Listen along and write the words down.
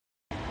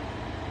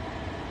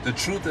The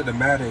truth of the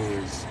matter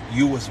is,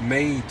 you was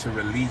made to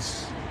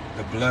release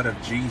the blood of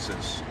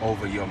Jesus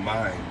over your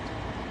mind,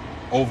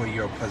 over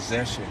your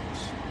possessions,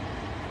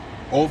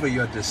 over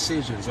your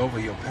decisions,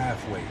 over your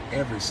pathway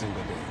every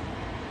single day.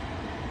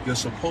 You're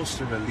supposed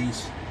to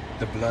release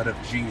the blood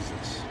of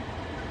Jesus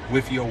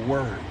with your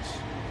words.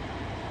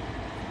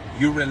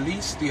 You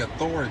release the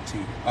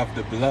authority of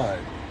the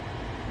blood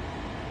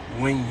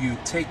when you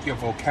take your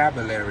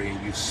vocabulary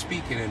and you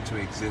speak it into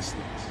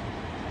existence.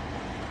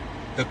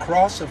 The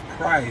cross of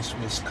Christ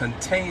was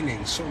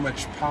containing so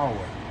much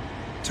power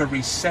to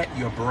reset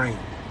your brain,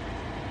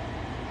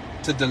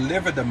 to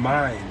deliver the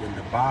mind and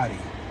the body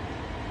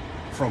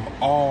from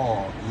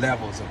all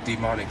levels of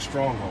demonic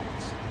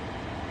strongholds.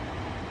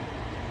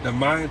 The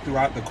mind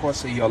throughout the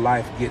course of your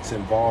life gets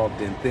involved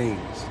in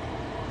things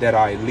that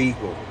are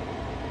illegal,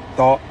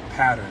 thought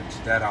patterns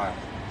that are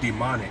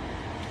demonic.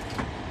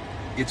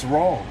 It's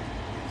wrong.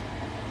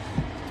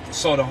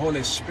 So the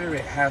Holy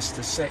Spirit has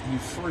to set you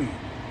free.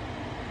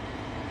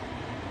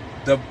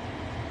 The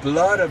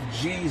blood of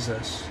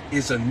Jesus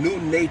is a new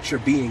nature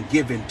being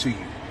given to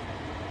you.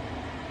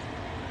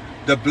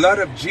 The blood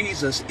of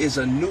Jesus is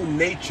a new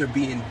nature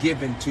being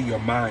given to your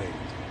mind.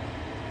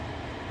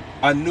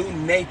 A new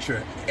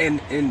nature.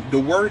 And the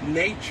word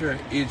nature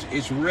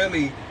is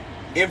really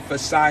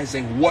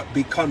emphasizing what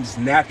becomes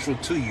natural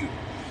to you.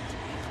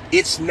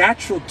 It's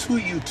natural to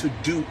you to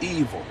do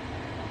evil.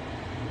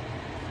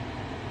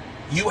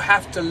 You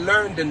have to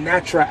learn the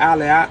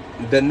naturality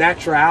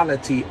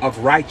of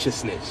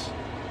righteousness.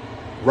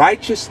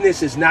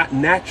 Righteousness is not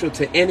natural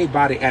to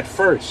anybody at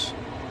first,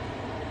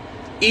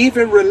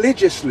 even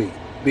religiously,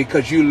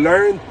 because you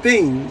learn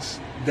things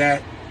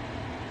that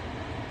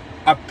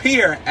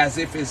appear as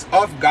if it's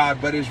of God,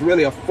 but it's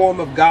really a form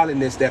of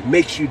godliness that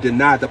makes you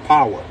deny the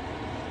power.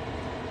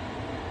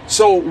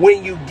 So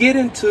when you get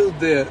into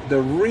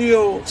the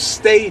real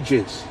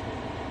stages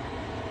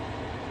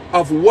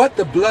of what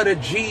the blood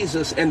of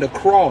Jesus and the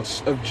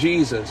cross of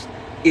Jesus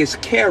is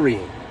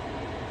carrying,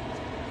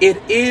 it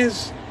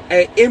is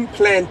an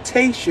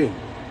implantation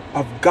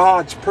of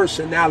God's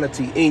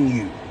personality in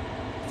you,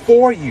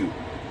 for you,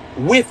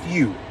 with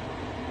you.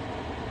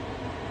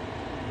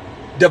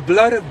 The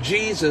blood of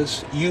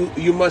Jesus,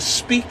 you must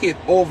speak it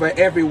over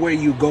everywhere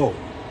you go,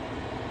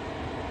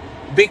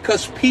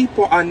 because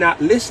people are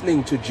not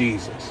listening to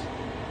Jesus.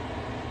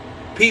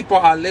 People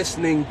are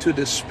listening to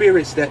the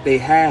spirits that they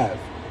have.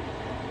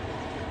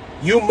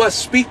 You must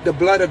speak the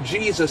blood of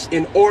Jesus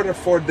in order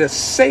for the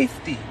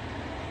safety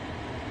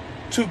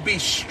to be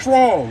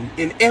strong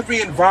in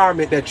every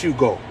environment that you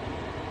go.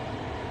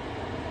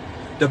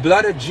 The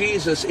blood of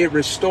Jesus, it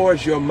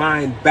restores your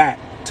mind back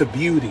to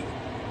beauty,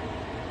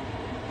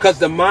 because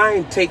the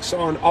mind takes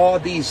on all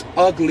these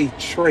ugly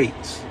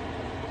traits.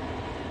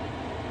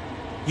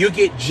 You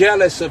get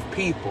jealous of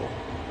people.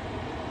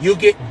 You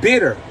get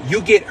bitter.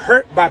 You get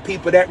hurt by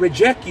people that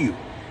reject you.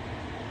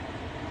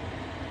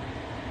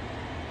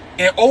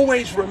 And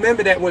always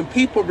remember that when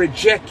people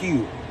reject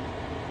you,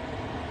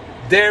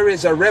 there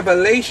is a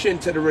revelation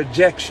to the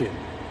rejection.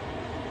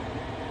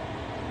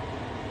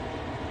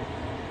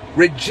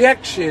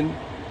 Rejection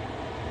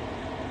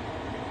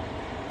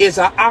is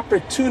an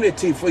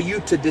opportunity for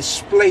you to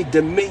display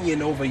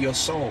dominion over your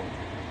soul.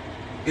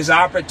 It's an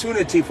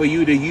opportunity for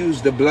you to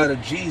use the blood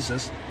of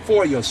Jesus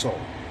for your soul.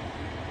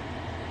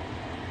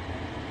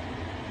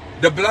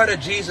 The blood of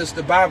Jesus,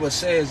 the Bible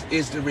says,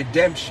 is the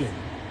redemption.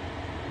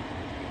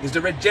 Is the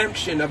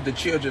redemption of the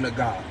children of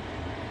God.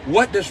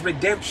 What does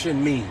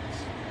redemption mean?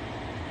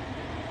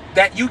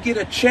 That you get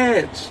a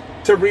chance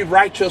to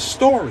rewrite your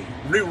story,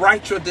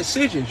 rewrite your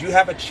decisions. You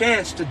have a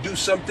chance to do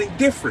something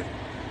different.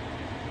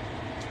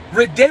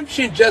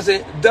 Redemption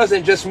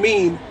doesn't just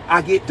mean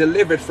I get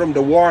delivered from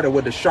the water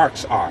where the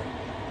sharks are.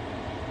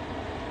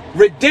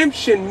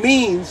 Redemption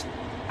means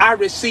I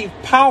receive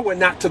power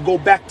not to go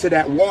back to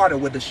that water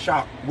where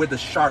the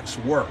sharks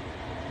were.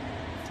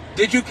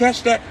 Did you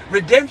catch that?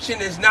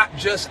 Redemption is not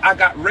just I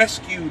got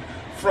rescued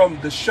from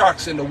the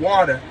sharks in the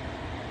water,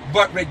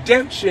 but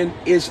redemption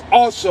is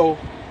also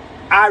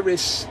I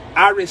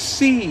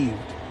received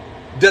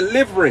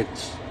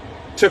deliverance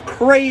to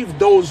crave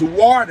those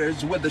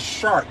waters where the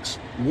sharks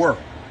were.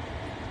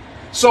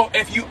 So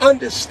if you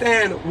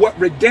understand what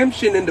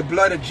redemption in the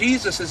blood of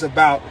Jesus is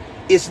about,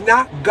 it's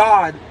not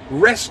God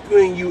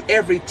rescuing you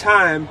every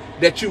time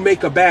that you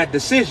make a bad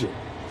decision.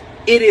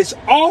 It is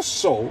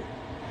also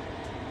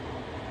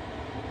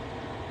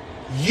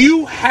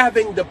you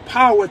having the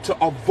power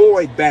to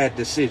avoid bad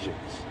decisions.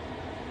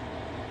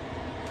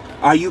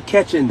 Are you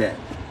catching that?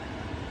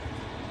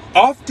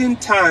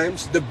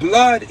 Oftentimes, the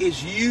blood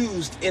is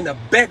used in a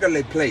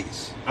beggarly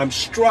place. I'm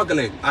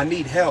struggling. I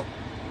need help.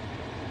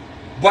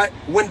 But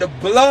when the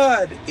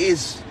blood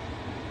is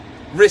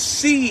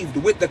received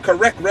with the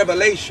correct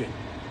revelation,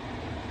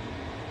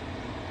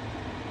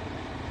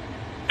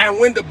 and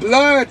when the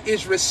blood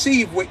is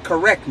received with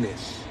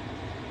correctness,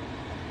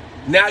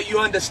 now you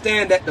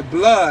understand that the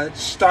blood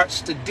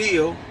starts to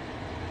deal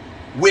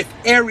with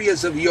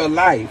areas of your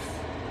life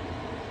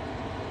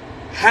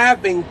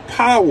having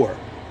power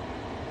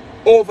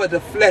over the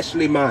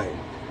fleshly mind,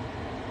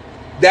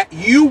 that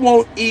you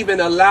won't even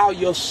allow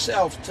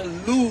yourself to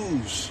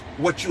lose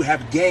what you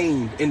have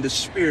gained in the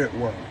spirit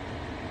world.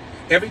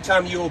 Every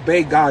time you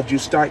obey God, you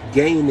start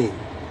gaining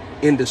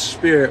in the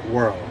spirit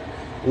world.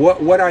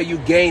 What are you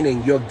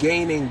gaining? You're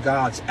gaining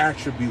God's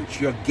attributes.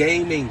 You're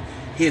gaining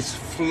his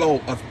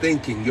flow of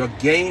thinking. You're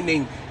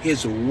gaining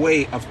his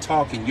way of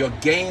talking. You're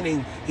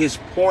gaining his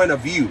point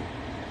of view.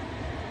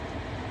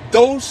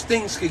 Those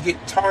things could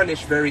get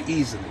tarnished very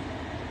easily.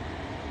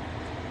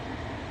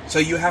 So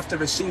you have to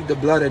receive the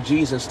blood of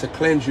Jesus to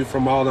cleanse you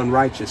from all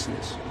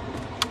unrighteousness.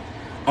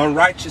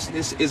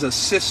 Unrighteousness is a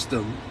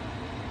system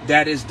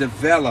that is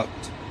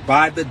developed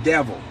by the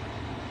devil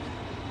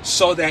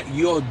so that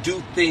you'll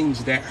do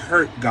things that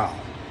hurt God,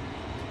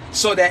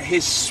 so that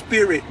his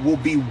spirit will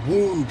be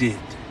wounded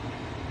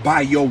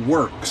by your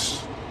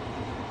works.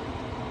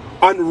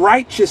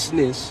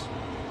 Unrighteousness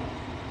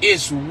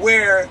is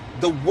where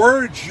the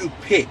words you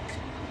pick,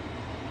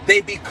 they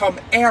become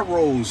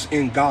arrows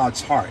in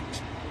God's heart.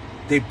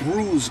 They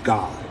bruise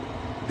God.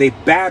 They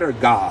batter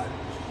God.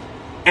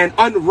 And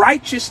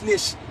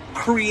unrighteousness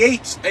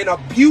creates an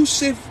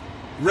abusive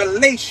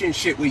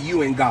relationship with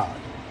you and God.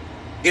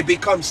 It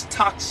becomes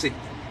toxic.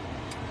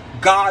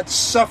 God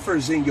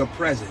suffers in your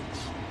presence.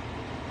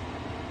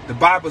 The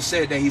Bible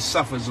said that he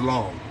suffers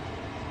long.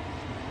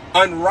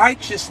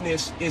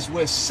 Unrighteousness is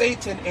where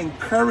Satan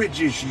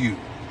encourages you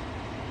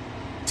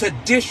to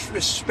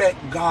disrespect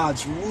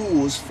God's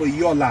rules for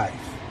your life.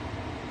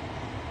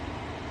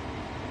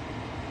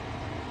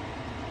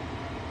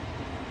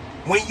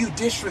 When you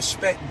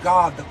disrespect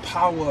God, the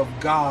power of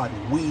God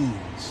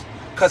wanes,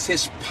 because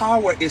his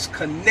power is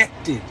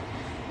connected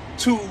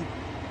to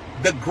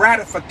the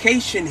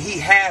gratification he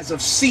has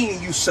of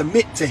seeing you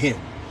submit to him.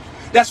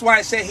 That's why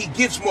I say he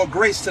gives more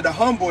grace to the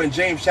humble in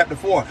James chapter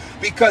 4,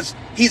 because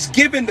he's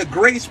given the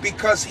grace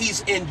because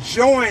he's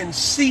enjoying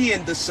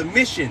seeing the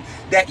submission,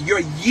 that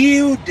you're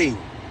yielding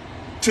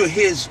to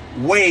his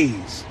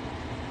ways.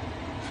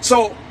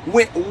 So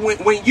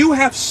when you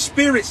have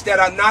spirits that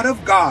are not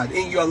of God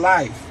in your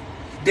life,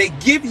 they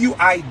give you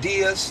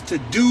ideas to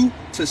do,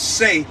 to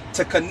say,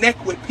 to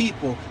connect with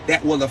people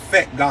that will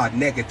affect God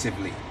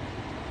negatively.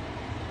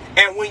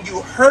 And when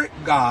you hurt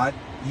God,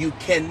 you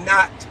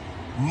cannot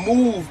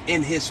move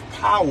in his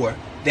power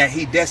that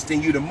he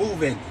destined you to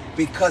move in,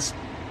 because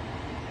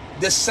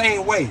the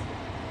same way,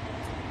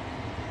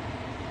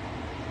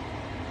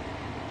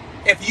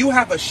 if you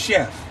have a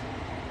chef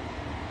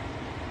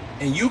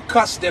and you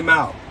cuss them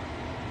out,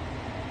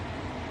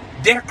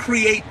 their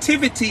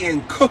creativity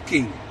in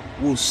cooking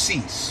will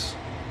cease.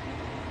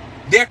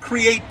 Their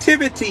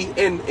creativity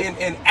in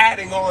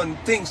adding on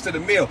things to the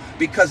meal,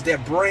 because their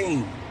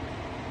brain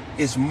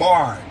is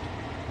marred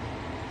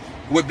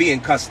with being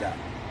cussed out.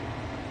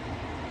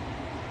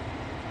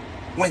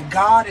 When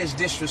God is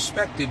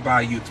disrespected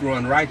by you through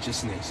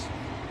unrighteousness,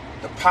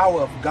 the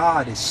power of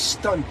God is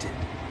stunted.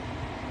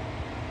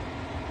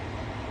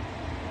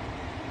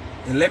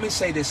 And let me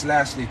say this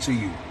lastly to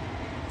you.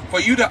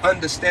 For you to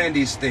understand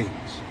these things,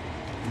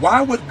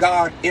 why would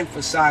God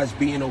emphasize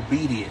being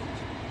obedient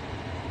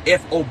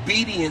if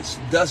obedience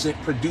doesn't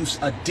produce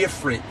a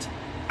different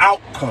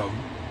outcome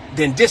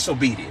than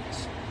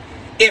disobedience?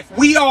 If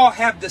we all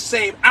have the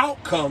same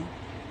outcome,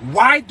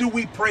 why do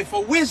we pray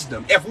for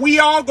wisdom? If we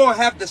all gonna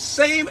have the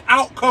same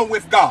outcome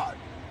with God,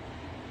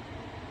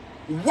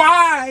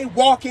 why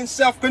walk in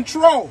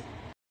self-control?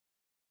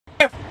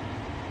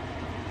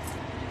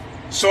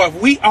 So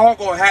if we all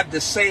gonna have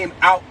the same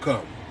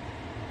outcome,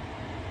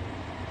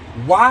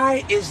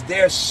 why is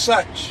there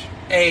such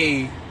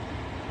a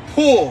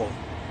pull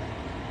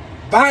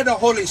by the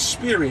Holy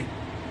Spirit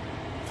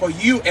for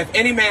you? If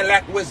any man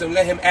lack wisdom,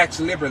 let him ask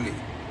liberally.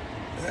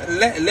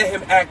 Let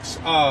him ask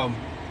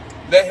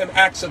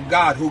of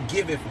God, who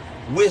giveth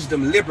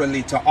wisdom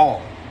liberally to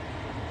all.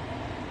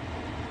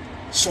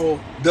 So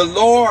the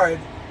Lord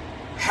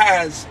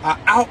has an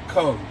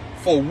outcome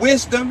for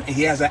wisdom, and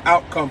he has an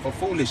outcome for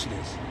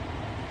foolishness.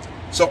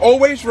 So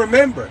always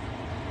remember,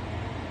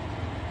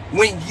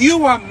 when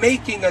you are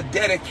making a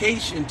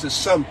dedication to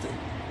something,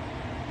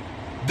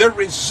 the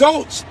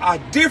results are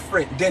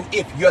different than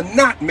if you're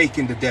not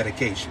making the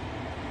dedication.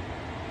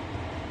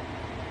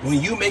 When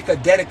you make a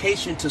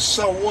dedication to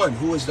someone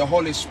who is the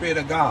Holy Spirit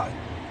of God,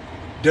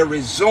 the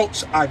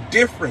results are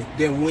different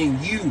than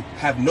when you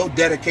have no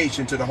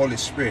dedication to the Holy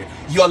Spirit.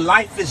 Your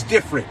life is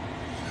different.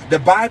 The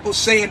Bible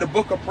says in the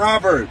book of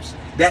Proverbs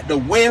that the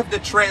way of the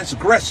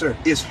transgressor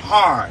is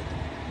hard.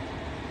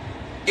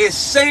 It's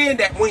saying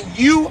that when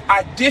you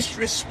are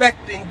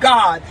disrespecting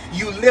God,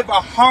 you live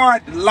a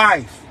hard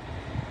life.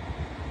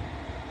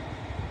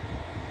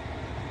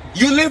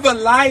 You live a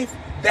life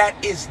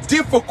that is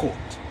difficult.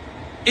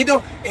 It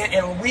don't,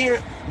 and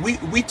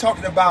we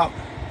talking about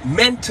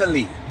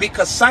mentally,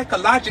 because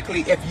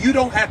psychologically, if you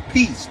don't have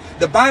peace,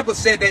 the Bible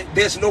said that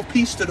there's no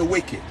peace to the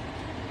wicked.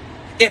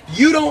 If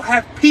you don't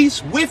have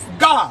peace with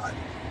God,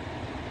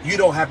 you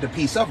don't have the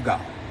peace of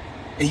God,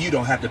 and you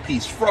don't have the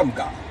peace from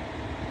God.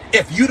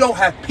 If you don't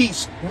have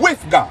peace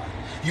with God,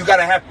 you got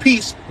to have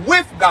peace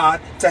with God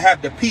to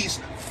have the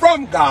peace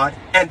from God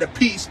and the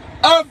peace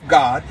of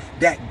God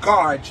that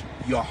guards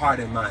your heart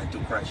and mind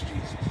through Christ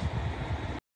Jesus.